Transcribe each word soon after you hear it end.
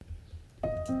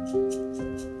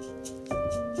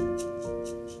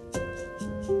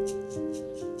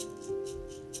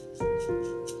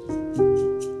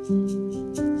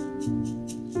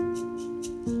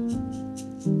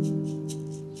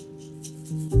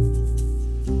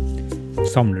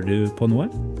Samler du på noe?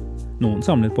 Noen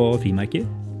samler på frimerker.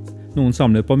 Noen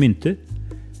samler på mynter.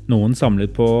 Noen samler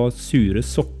på sure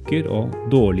sokker og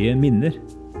dårlige minner.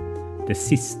 Det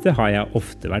siste har jeg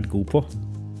ofte vært god på.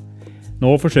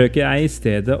 Nå forsøker jeg i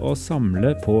stedet å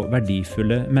samle på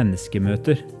verdifulle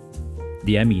menneskemøter.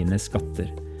 De er mine skatter.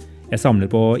 Jeg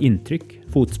samler på inntrykk,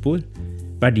 fotspor,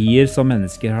 verdier som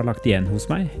mennesker har lagt igjen hos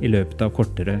meg i løpet av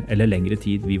kortere eller lengre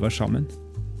tid vi var sammen.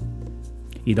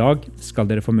 I dag skal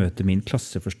dere få møte min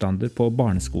klasseforstander på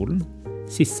barneskolen,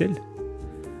 Sidsel.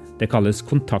 Det kalles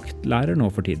kontaktlærer nå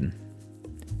for tiden.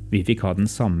 Vi fikk ha den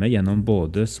samme gjennom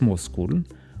både småskolen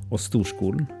og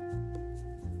storskolen.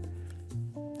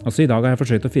 Altså i dag har jeg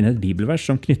forsøkt å finne et bibelvers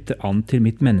som knytter an til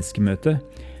mitt menneskemøte,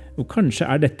 og kanskje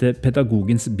er dette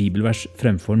pedagogens bibelvers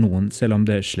fremfor noen, selv om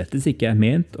det slettes ikke er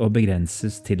ment å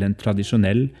begrenses til en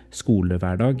tradisjonell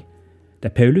skolehverdag. Det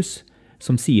er Paulus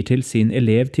som sier til sin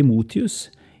elev Timotius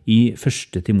i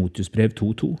 1. Timotiusbrev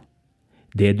 2:2.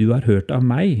 Det du har hørt av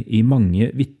meg i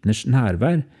mange vitners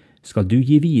nærvær, skal du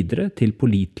gi videre til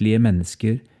pålitelige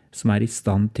mennesker som er i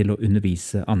stand til å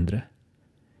undervise andre.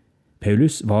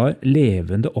 Paulus var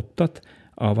levende opptatt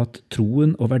av at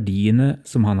troen og verdiene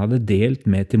som han hadde delt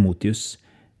med Timotius,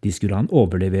 de skulle han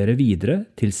overlevere videre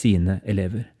til sine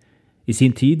elever. I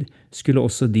sin tid skulle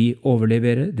også de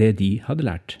overlevere det de hadde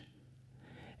lært.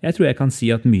 Jeg tror jeg kan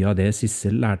si at mye av det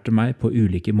Sidsel lærte meg på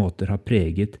ulike måter har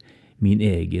preget min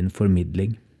egen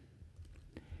formidling.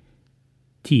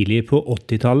 Tidlig på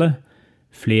 80-tallet,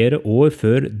 flere år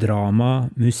før drama,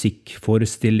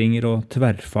 musikkforestillinger og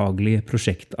tverrfaglig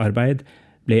prosjektarbeid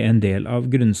ble en del av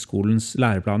grunnskolens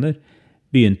læreplaner,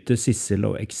 begynte Sidsel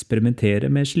å eksperimentere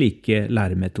med slike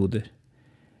læremetoder.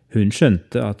 Hun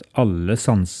skjønte at alle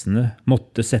sansene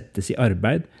måtte settes i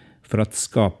arbeid for at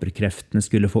skaperkreftene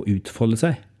skulle få utfolde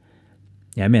seg.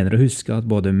 Jeg mener å huske at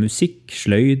både musikk,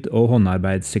 sløyd og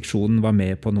håndarbeidsseksjonen var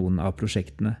med på noen av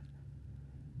prosjektene.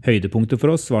 Høydepunktet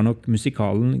for oss var nok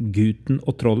musikalen Guten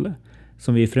og trollet,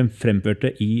 som vi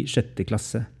fremførte i 6.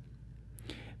 klasse.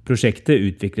 Prosjektet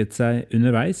utviklet seg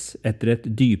underveis etter et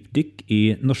dypdykk i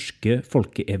norske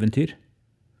folkeeventyr.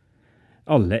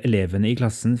 Alle elevene i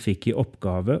klassen fikk i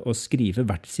oppgave å skrive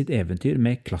hvert sitt eventyr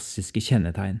med klassiske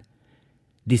kjennetegn.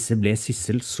 Disse ble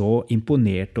Sidsel så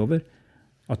imponert over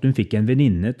at hun fikk en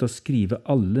venninne til å skrive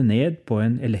alle ned på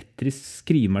en elektrisk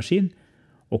skrivemaskin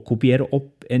og kopiere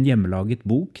opp en hjemmelaget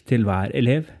bok til hver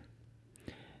elev.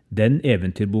 Den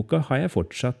eventyrboka har jeg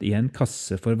fortsatt i en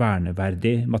kasse for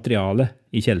verneverdig materiale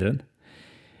i kjelleren.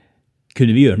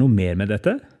 Kunne vi gjøre noe mer med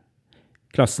dette?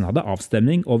 Klassen hadde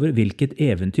avstemning over hvilket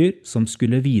eventyr som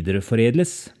skulle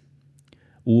videreforedles.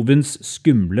 Ovens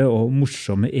skumle og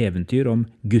morsomme eventyr om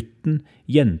gutten,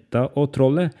 jenta og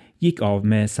trollet gikk av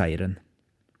med seieren.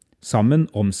 Sammen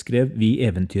omskrev vi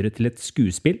eventyret til et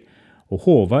skuespill, og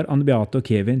Håvard, Anne-Beate og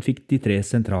Kevin fikk de 3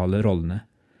 sentrale rollene.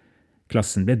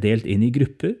 Klassen ble delt inn i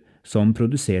grupper som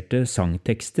produserte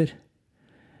sangtekster.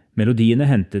 Melodiene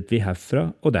hentet vi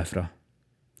herfra og derfra.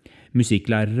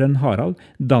 Musikklæreren Harald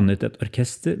dannet et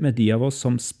orkester med de av oss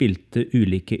som spilte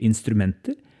ulike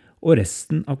instrumenter, og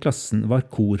resten av klassen var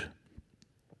kor.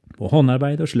 På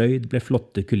håndarbeid og sløyd ble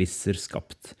flotte kulisser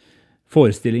skapt.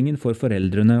 Forestillingen for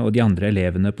foreldrene og de andre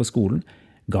elevene på skolen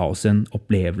ga oss en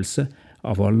opplevelse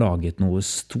av å ha laget noe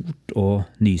stort og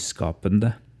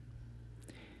nyskapende.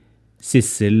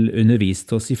 Sidsel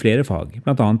underviste oss i flere fag,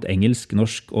 blant annet engelsk,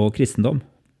 norsk og kristendom.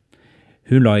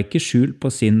 Hun la ikke skjul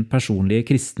på sin personlige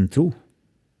kristentro.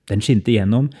 Den skinte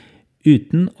gjennom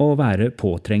uten å være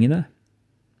påtrengende.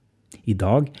 I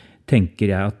dag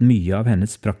tenker jeg at mye av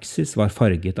hennes praksis var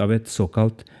farget av et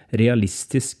såkalt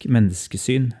realistisk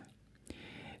menneskesyn.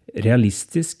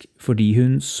 Realistisk fordi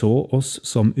hun så oss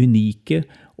som unike,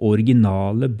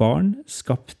 originale barn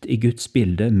skapt i Guds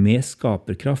bilde med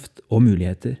skaperkraft og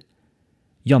muligheter.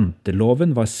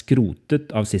 Janteloven var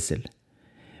skrotet av Sidsel,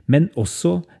 men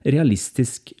også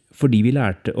realistisk fordi vi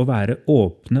lærte å være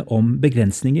åpne om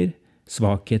begrensninger,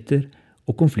 svakheter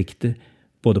og konflikter,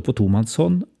 både på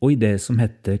tomannshånd og i det som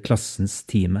hette klassens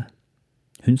time.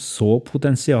 Hun så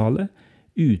potensialet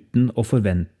uten å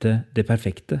forvente det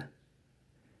perfekte.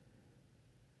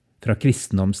 Fra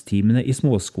kristendomstimene i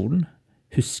småskolen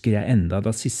husker jeg enda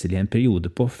da Sidsel i en periode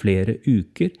på flere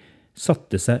uker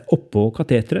satte seg oppå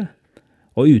kateteret,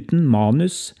 og uten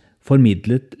manus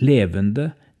formidlet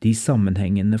levende de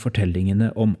sammenhengende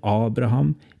fortellingene om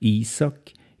Abraham,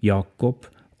 Isak, Jakob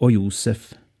og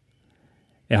Josef.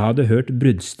 Jeg hadde hørt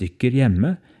bruddstykker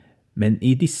hjemme, men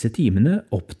i disse timene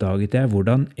oppdaget jeg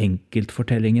hvordan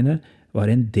enkeltfortellingene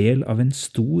var en del av en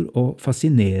stor og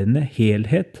fascinerende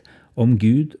helhet om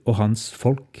Gud og hans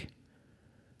folk.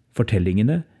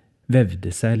 Fortellingene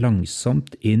vevde seg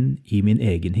langsomt inn i min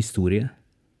egen historie.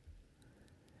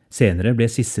 Senere ble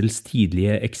Sidsels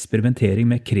tidlige eksperimentering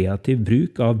med kreativ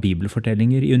bruk av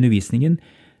bibelfortellinger i undervisningen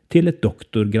til et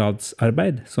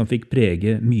doktorgradsarbeid som fikk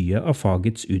prege mye av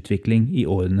fagets utvikling i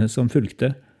årene som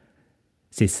fulgte.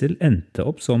 Sidsel endte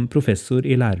opp som professor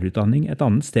i lærerutdanning et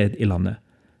annet sted i landet.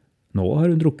 Nå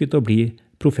har hun rukket å bli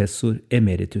professor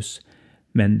emeritus,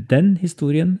 men den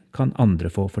historien kan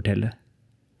andre få fortelle.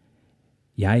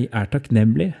 Jeg er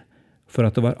takknemlig for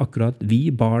at det var akkurat vi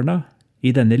barna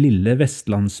i denne lille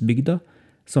vestlandsbygda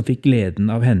som fikk gleden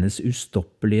av hennes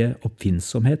ustoppelige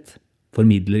oppfinnsomhet,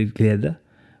 formidlerglede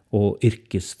og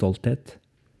yrkesstolthet.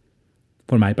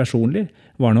 For meg personlig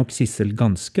var nok Sidsel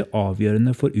ganske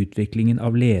avgjørende for utviklingen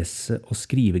av lese- og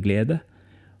skriveglede,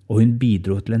 og hun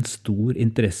bidro til en stor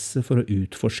interesse for å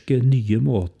utforske nye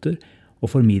måter å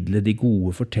formidle de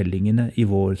gode fortellingene i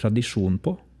vår tradisjon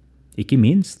på, ikke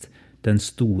minst den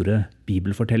store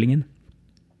bibelfortellingen.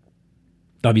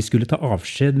 Da vi skulle ta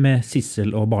avskjed med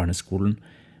Sidsel og barneskolen,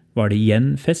 var det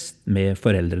igjen fest med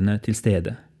foreldrene til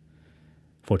stede.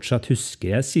 Fortsatt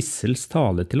husker jeg Sidsels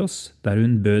tale til oss, der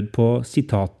hun bød på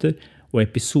sitater og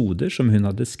episoder som hun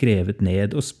hadde skrevet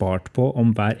ned og spart på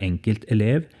om hver enkelt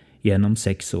elev gjennom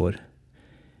 6 år.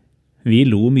 Vi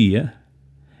lo mye,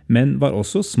 men var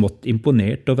også smått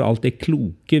imponert over alt det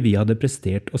kloke vi hadde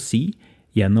prestert å si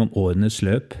gjennom årenes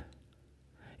løp.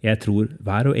 Jeg tror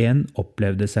hver og en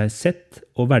opplevde seg sett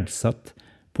og verdsatt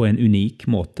på en unik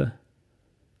måte.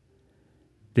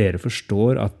 Dere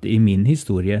forstår at i min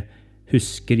historie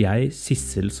husker jeg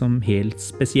Sidsel som helt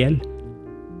spesiell,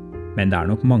 men det er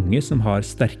nok mange som har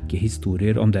sterke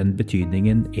historier om den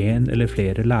betydningen en eller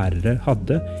flere lærere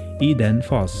hadde i den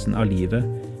fasen av livet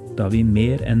da vi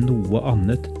mer enn noe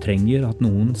annet trenger at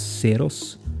noen ser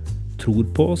oss, tror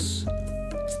på oss,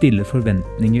 stiller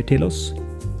forventninger til oss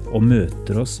og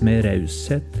møter oss med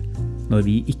raushet når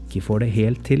vi ikke får det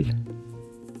helt til.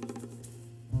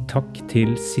 Takk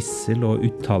til Sidsel og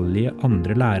utallige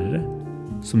andre lærere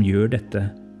som gjør dette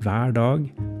hver dag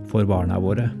for barna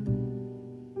våre.